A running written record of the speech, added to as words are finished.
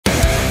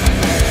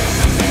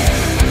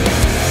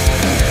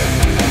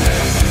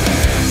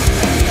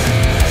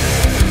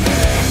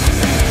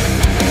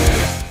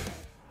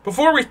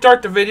Before we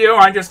start the video,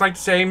 I'd just like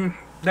to say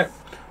that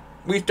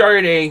we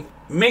started a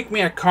Make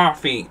Me a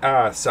Coffee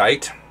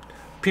site.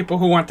 People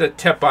who want to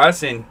tip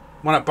us and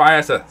want to buy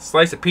us a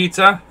slice of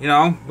pizza, you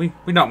know, we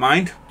don't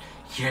mind.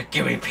 You're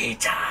giving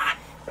pizza.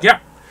 Yeah.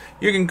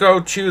 You can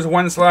go choose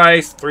 1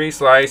 slice, 3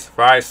 slice,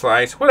 5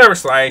 slice, whatever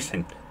slice,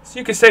 and so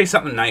you can say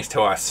something nice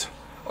to us.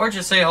 Or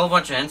just say a whole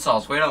bunch of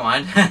insults. We don't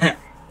mind.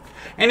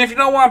 And if you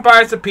don't want to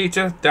buy us a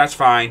pizza, that's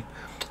fine.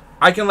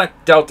 I can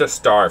let Delta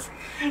starve.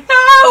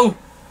 No!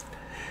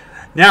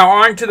 Now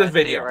on to the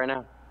video. Right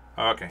now.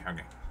 Okay.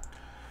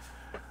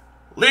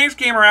 Linux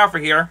Gamer Alpha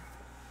here.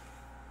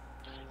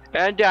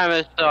 And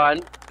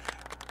Amazon.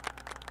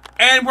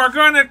 And we're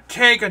going to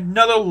take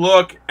another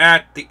look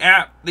at the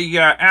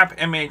app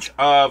image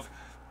of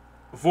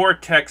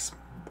Vortex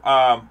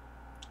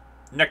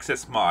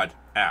Nexus mod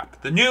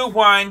app. The new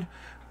one,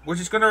 which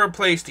is going to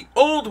replace the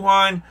old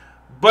one,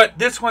 but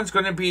this one's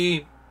going to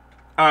be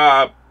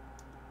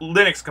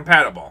Linux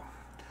compatible.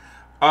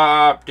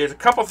 There's a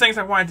couple things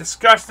I want to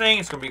discuss.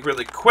 It's going to be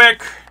really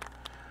quick.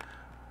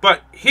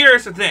 But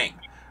here's the thing.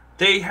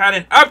 They had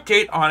an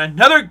update on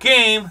another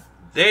game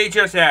they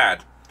just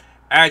had.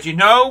 As you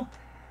know,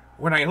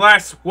 when I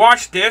last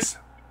watched this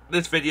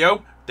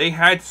video, they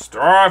had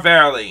Star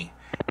Valley.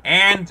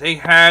 And they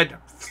had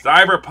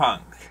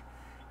Cyberpunk.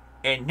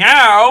 And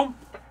now,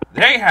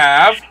 they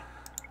have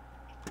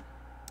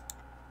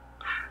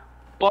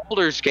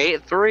Baldur's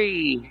Gate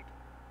 3.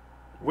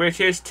 Which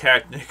is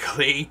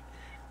technically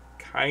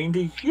kind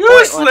of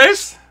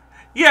useless.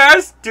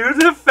 Yes, due to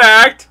the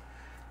fact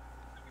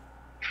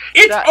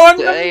it's on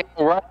the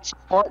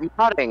support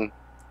modding.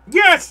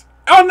 Yes,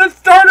 on the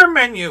starter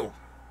menu.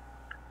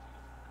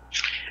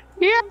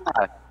 Yeah.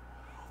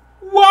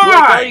 Why?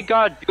 Like, all you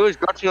gotta do is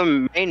go to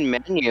the main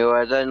menu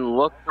and then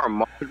look for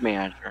mod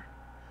manager.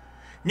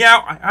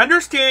 Now, I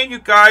understand you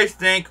guys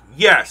think,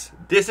 yes,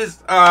 this is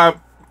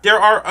there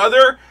are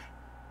other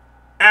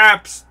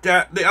apps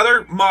that the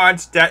other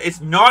mods that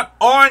it's not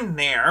on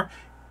there.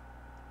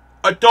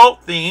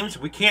 Adult themes.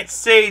 We can't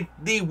say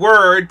the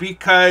word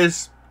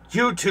because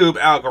YouTube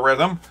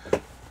algorithm.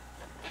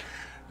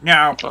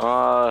 Now,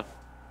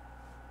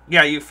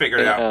 yeah, you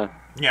figured it out.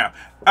 Yeah,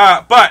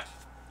 but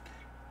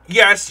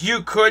yes,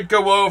 you could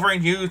go over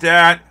and use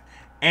that,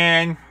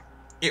 and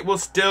it will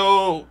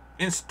still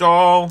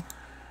install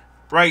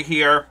right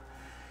here.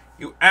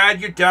 You add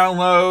your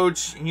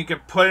downloads, and you can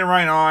put it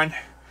right on.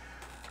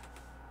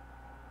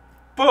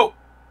 But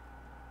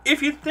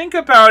if you think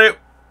about it,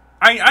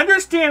 I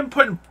understand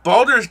putting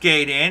Baldur's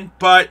Gate in,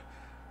 but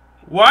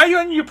why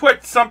don't you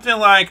put something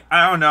like,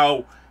 I don't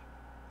know,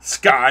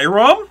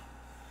 Skyrim?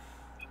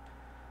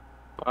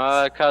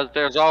 Because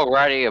there's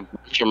already a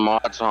bunch of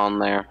mods on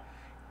there.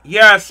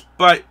 Yes,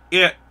 but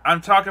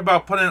I'm talking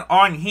about putting it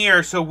on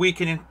here so we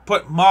can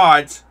put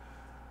mods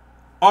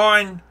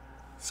on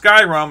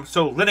Skyrim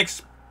so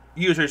Linux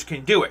users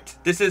can do it.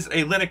 This is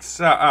a Linux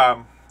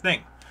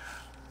thing.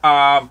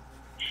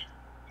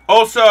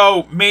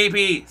 Also,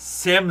 maybe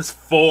Sims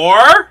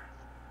 4?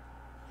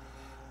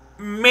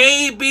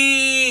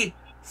 Maybe,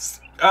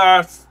 is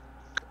it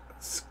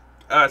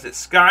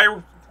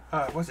Sky,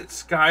 was it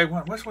Sky,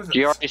 what was it?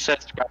 You already said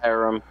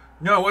Skyrim.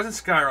 No, it wasn't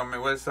Skyrim, it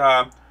was,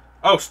 oh,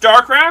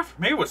 StarCraft?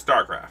 Maybe it was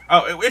StarCraft.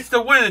 Oh, it's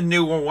the one of the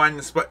newer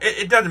ones, but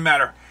it doesn't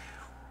matter.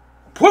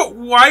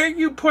 Why are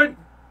you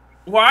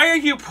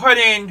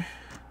putting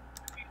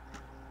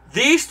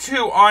these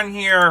two on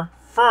here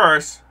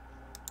first,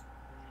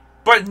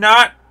 but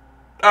not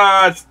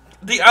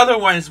the other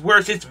ones where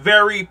it's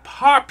very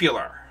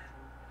popular?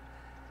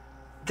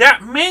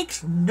 That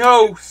makes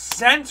no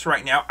sense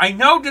right now. I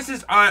know this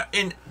is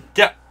in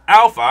the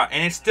alpha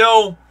and it's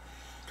still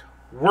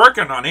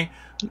working on it,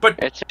 but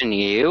it's in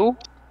you.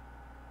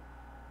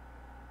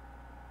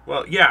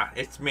 Well, yeah,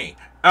 it's me.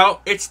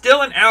 Oh, it's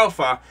still in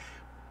alpha,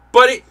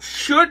 but it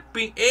should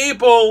be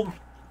able.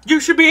 You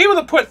should be able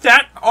to put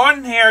that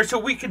on here so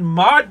we can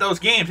mod those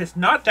games. It's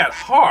not that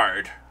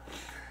hard.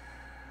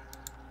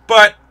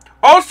 But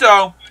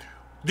also,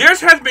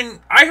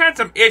 I had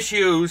some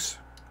issues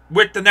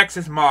with the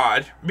Nexus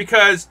mod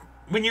because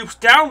when you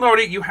download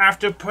it, you have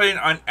to put it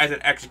on as an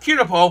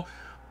executable,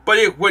 but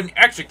it wouldn't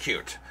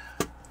execute.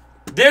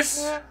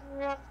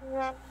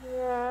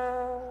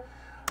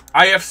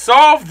 I have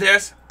solved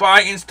this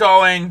by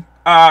installing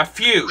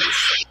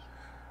Fuse.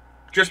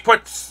 Just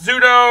put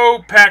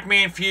sudo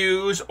pacman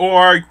fuse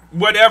or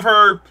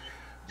whatever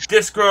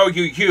distro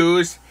you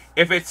use.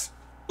 If it's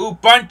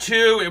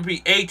Ubuntu, it would be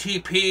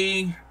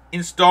ATP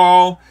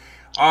install.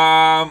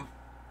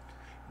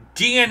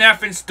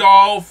 DNF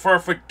install for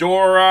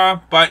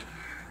Fedora, but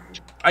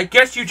I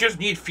guess you just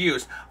need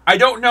Fuse. I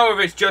don't know if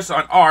it's just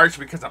on Arch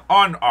because I'm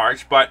on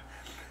Arch, but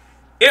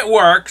it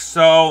works,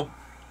 so.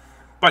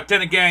 But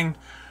then again,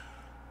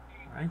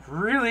 I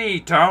really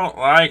don't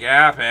like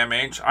app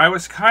image. I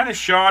was kind of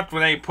shocked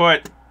when they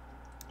put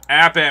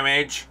app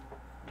image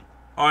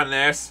on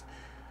this.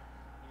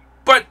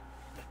 But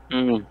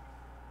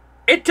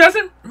it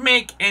doesn't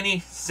make any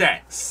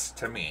sense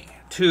to me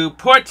to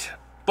put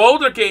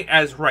Baldur's Gate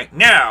as right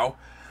now.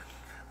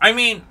 I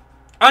mean,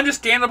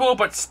 understandable,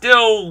 but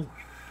still,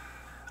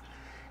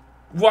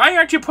 why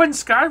aren't you putting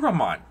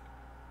Skyrim on?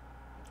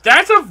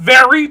 That's a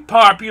very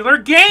popular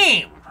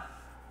game.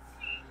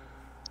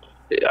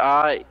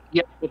 Yeah,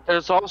 but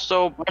there's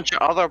also a bunch of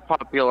other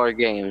popular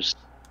games.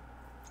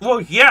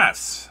 Well,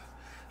 yes.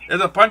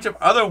 There's a bunch of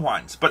other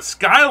ones, but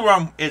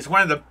Skyrim is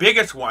one of the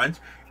biggest ones.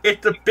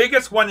 It's the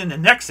biggest one in the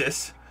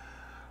Nexus.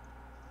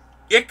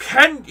 You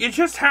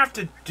just have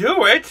to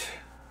do it.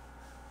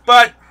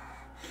 But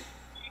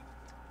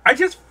I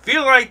just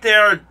feel like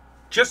they're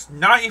just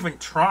not even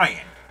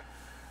trying.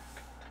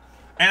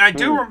 And I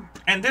do,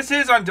 and this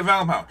is on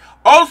development.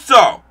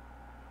 Also,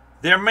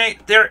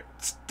 they're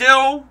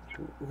still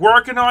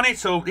working on it,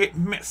 so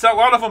a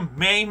lot of them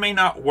may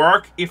not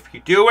work if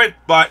you do it,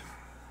 but.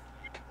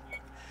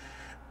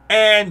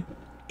 And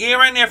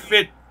even if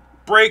it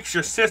breaks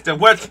your system,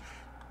 which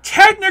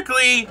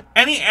technically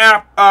any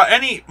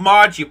any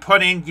mod you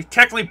put in, you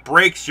technically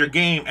breaks your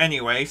game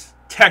anyways,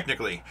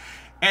 technically.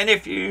 And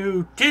if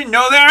you didn't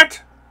know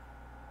that,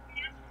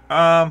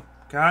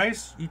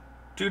 guys, you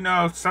do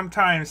know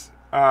sometimes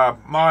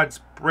mods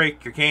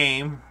break your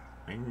game,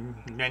 and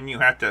then you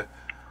have to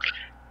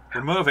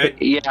remove it.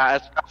 Yeah,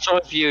 especially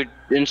if you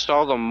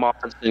install the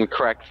mods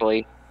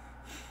incorrectly.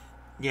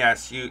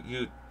 Yes,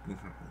 you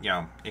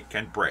know, it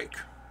can break,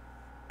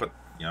 but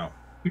you know.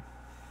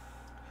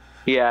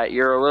 Yeah,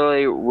 you're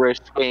literally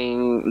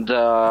risking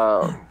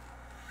the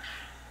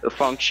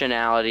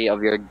functionality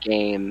of your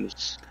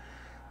games.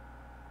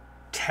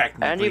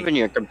 Technically. And even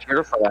your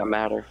computer, for that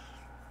matter.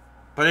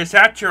 But it's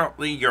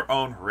actually your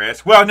own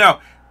risk. Well, no,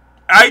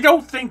 I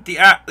don't think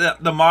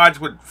the mods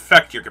would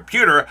affect your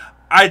computer.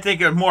 I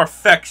think it more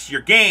affects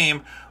your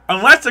game,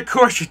 unless, of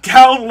course, you're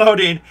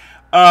downloading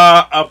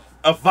a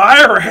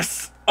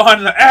virus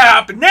on the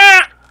app.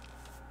 Nah!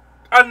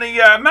 On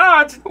the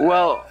mods.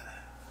 Well,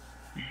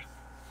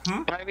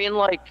 I mean,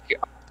 like,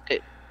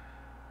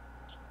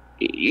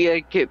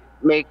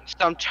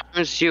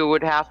 sometimes you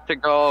would have to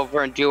go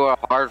over and do a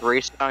hard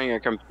reset on your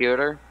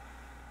computer.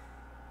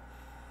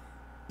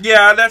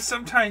 Yeah, that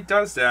sometimes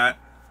does that.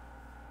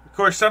 Of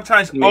course,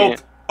 sometimes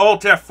Alt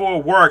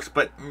F4 works,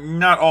 but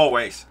not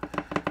always.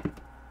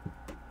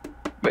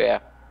 Yeah.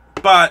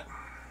 But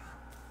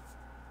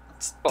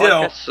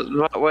still,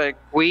 like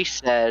we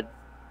said,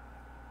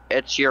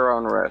 it's your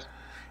own risk.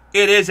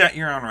 It is at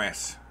your own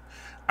risk.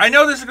 I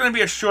know this is going to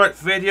be a short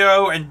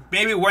video, and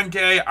maybe one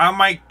day I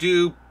might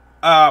do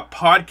a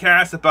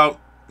podcast about,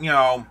 you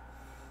know,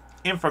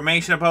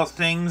 information about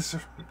things.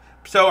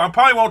 So I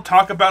probably won't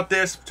talk about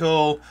this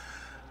till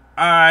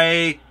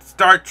I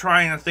start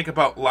trying to think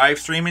about live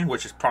streaming,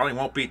 which is probably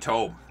won't be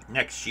till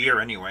next year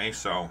anyway.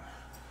 So,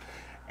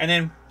 and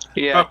then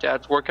yeah,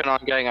 Dad's working on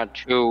getting a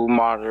 2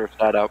 monitor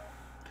setup.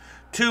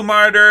 2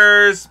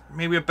 monitors,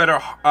 maybe a better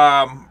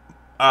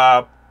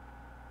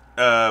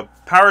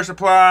power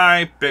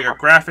supply, bigger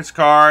graphics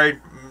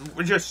card.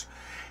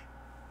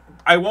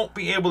 I won't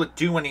be able to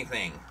do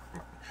anything.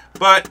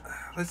 But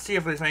let's see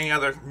if there's any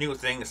other new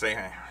things they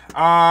have.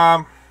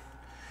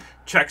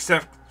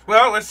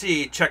 Well, let's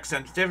see. Check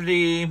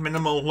sensitivity,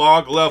 minimal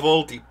log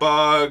level,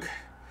 debug,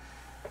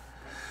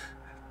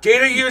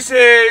 data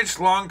usage,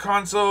 long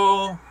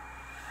console.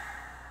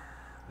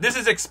 This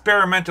is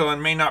experimental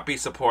and may not be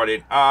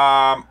supported.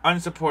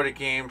 Unsupported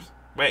games.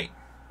 Wait.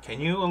 Can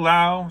you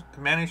allow to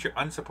manage your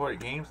unsupported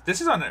games?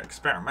 This is on an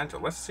experimental.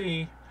 Let's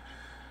see.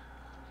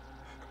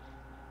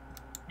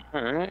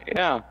 Alright,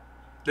 yeah.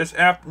 This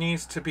app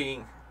needs to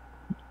be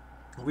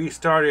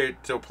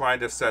restarted to apply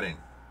this setting.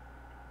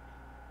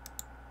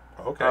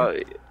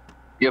 Okay.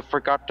 You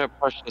forgot to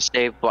push the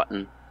save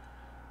button.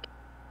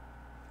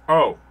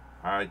 Oh,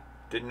 I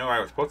didn't know I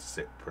was supposed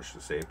to push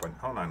the save button.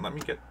 Hold on, let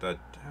me get the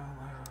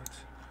downloads.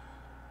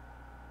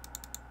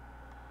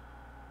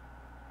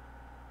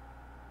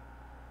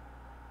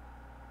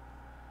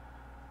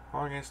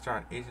 Login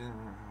start easy.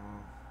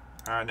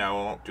 No,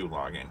 we won't do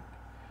login.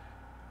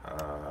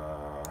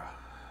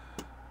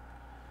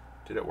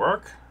 Did it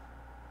work?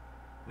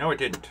 No, it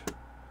didn't.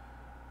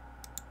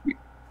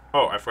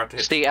 Oh, I forgot to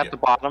hit. See at the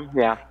bottom?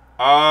 Yeah.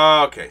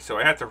 Okay, so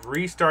I have to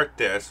restart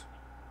this.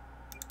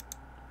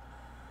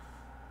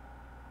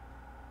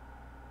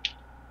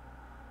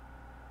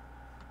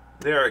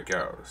 There it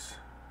goes.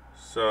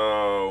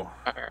 So,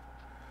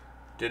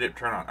 did it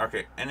turn on?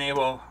 Okay,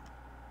 enable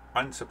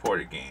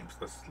unsupported games.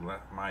 Let's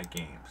let my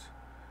games.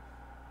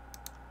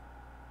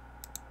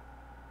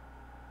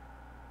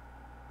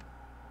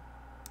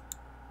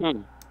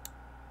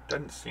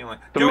 Doesn't seem like.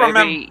 So maybe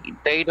remember,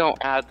 they don't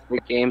add the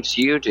games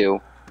you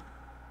do.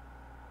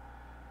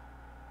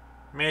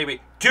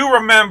 Maybe. Do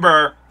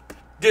remember.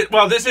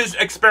 Well, this is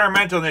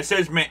experimental, and it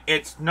says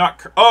it's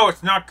not. Oh,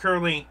 it's not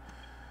currently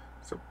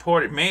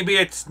supported. Maybe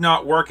it's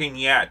not working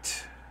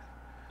yet.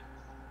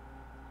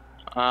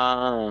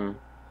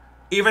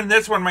 Even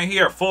this one right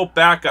here, full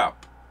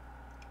backup.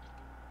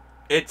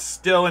 It's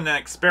still in an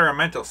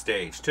experimental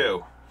stage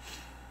too.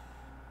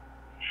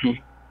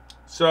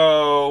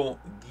 So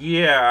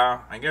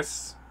yeah, I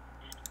guess.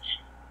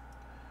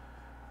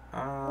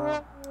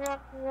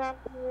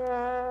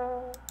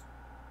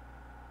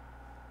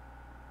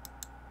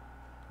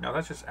 No,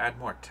 let's just add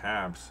more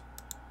tabs.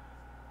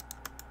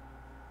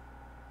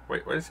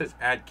 Wait, what it says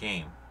add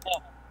game?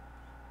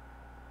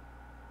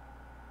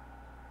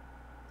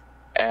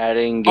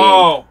 Adding game.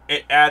 Oh,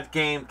 it adds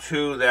game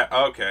to that.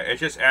 Okay,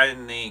 it's just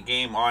adding the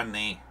game on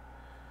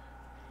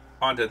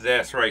onto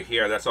this right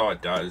here. That's all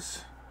it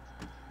does.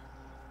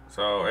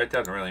 So it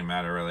doesn't really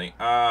matter, really.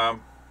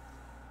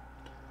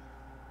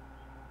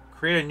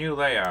 Create a new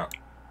layout.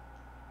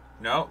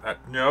 No,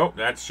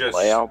 that's just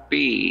Layout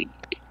B.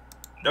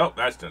 Nope,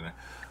 that's done it.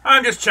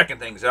 I'm just checking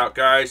things out,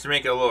 guys, to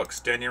make it a little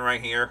extending right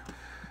here.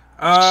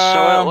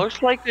 So it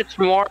looks like it's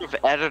more of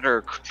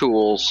editor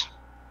tools.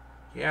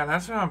 Yeah,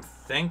 that's what I'm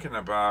thinking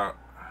about.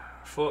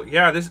 Full.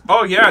 Yeah, this.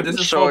 Oh, yeah, this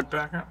is So full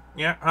background.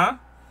 Yeah, huh?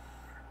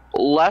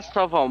 Less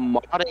of a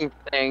modding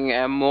thing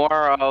and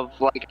more of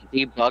like a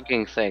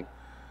debugging thing.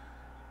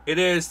 It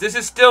is. This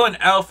is still in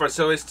alpha,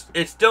 so it's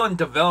still in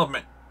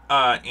development.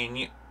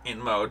 In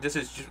mode. This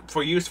is just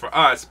for use for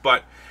us,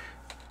 but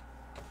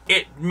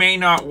it may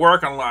not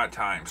work a lot of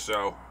times.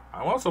 So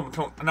I'm also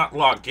not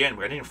logged in,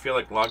 but I didn't feel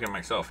like logging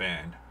myself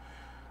in.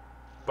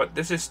 But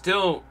this is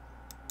still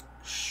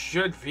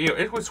should view.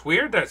 It was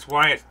weird. That's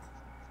why it.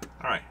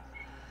 All right.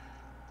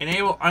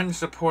 Enable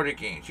unsupported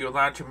games. You're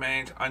allowed to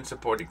manage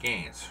unsupported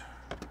games.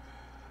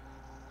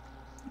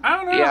 I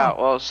don't know. Yeah,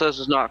 well, it says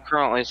it's not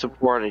currently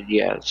supported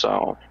yet,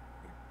 so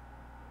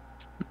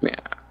yeah.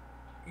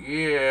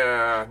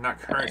 Yeah, not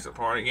currently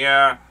supported.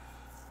 Yeah.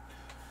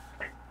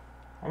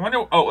 I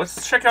wonder. Oh,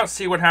 let's check out.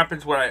 See what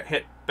happens when I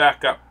hit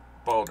back up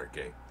Boulder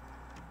Gate.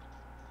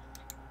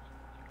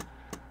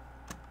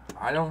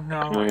 I don't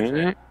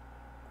know.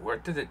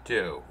 What did it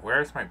do?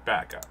 Where's my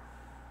backup?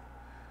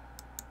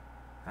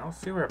 I don't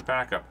see where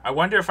backup. I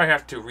wonder if I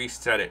have to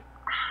reset it.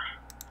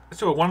 Let's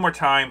do it one more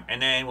time,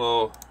 and then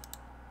we'll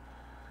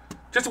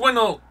just one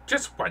little.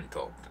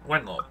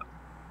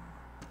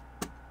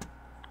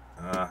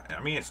 I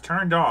mean, it's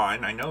turned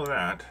on. I know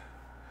that.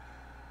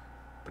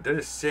 But does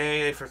it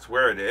say if it's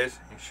where it is?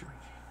 It should be.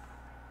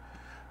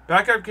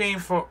 Backup game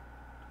for.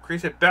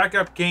 Create a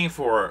backup game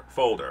for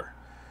folder.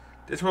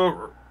 This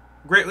will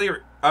greatly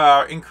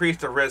increase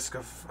the risk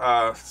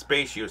of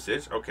space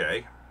usage.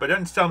 Okay, but it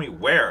doesn't tell me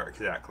where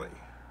exactly.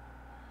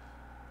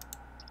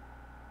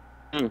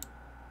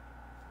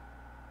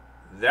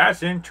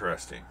 That's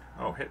interesting.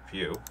 Oh, hit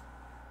view.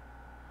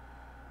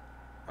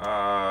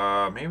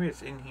 Maybe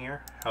it's in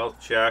here. Health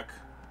check.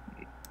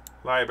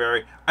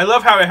 Library. I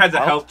love how it has a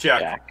health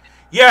check.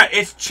 Yeah,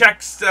 it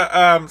checks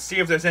to see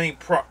if there's any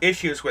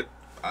issues with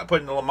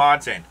putting the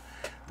mods in.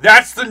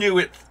 That's the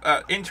new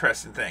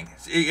interesting thing.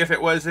 If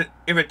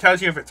it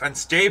tells you if it's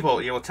unstable,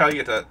 it will tell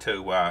you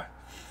to.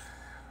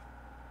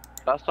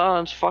 That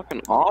sounds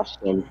fucking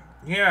awesome.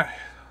 Yeah.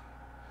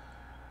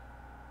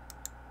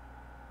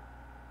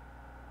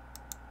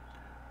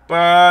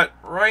 But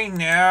right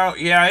now,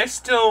 yeah, it's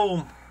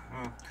still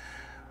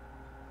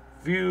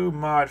view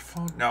mod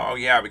folder. No, oh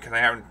yeah, because I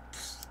haven't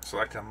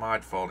selected a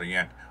mod folder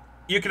yet.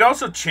 You could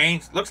also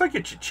change. Looks like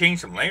you should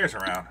change some layers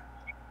around.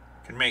 You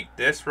can make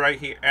this right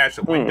here. Add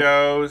some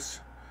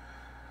windows.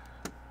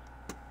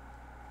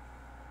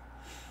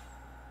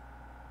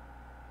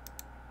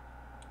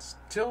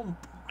 Still.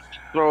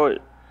 So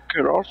it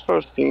could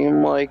also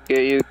seem like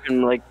you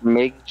can like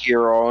make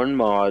your own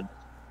mod.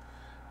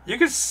 You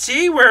can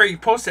see where you're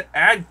supposed to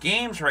add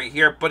games right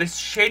here, but it's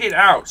shaded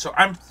out. So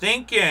I'm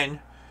thinking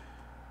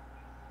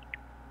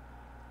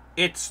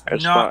it's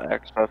not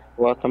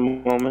accessible at the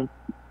moment.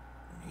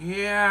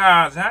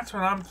 Yeah, that's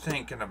what I'm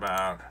thinking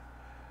about.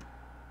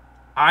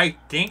 I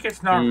think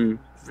it's not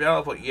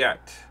available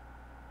yet.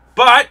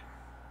 But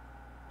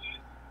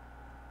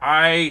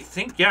I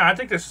think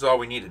this is all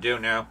we need to do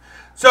now.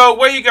 So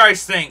what do you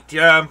guys think?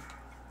 I'm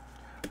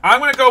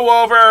going to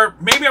go over,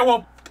 maybe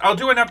I'll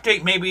do an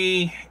update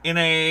maybe in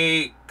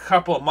a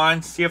couple of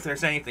months, see if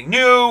there's anything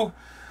new.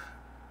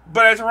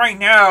 But as of right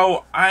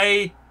now,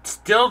 I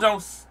still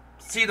don't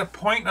see the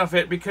point of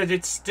it because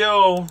it's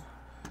still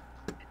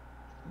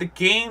the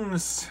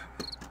games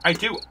I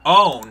do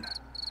own.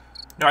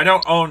 No, I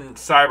don't own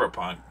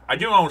Cyberpunk. I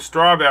do own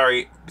Star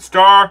Valley,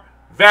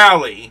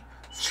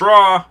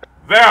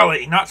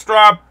 not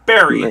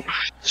Strawberry.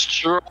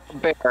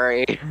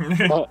 Strawberry.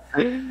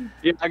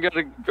 Yeah, I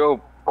gotta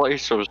go play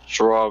some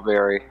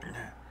Strawberry.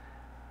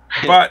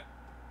 But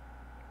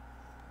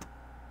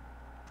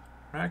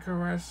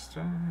macOS,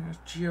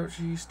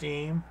 GOG,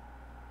 Steam.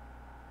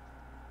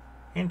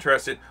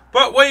 Interested.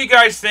 But what do you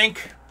guys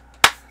think?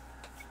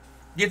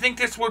 Do you think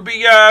this would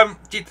be,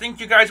 do you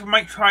think you guys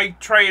might try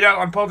it out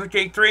on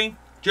Poltergeist 3?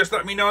 Just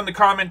let me know in the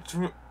comments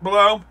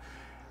below.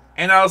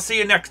 And I'll see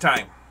you next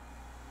time.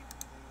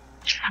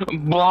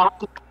 Bye.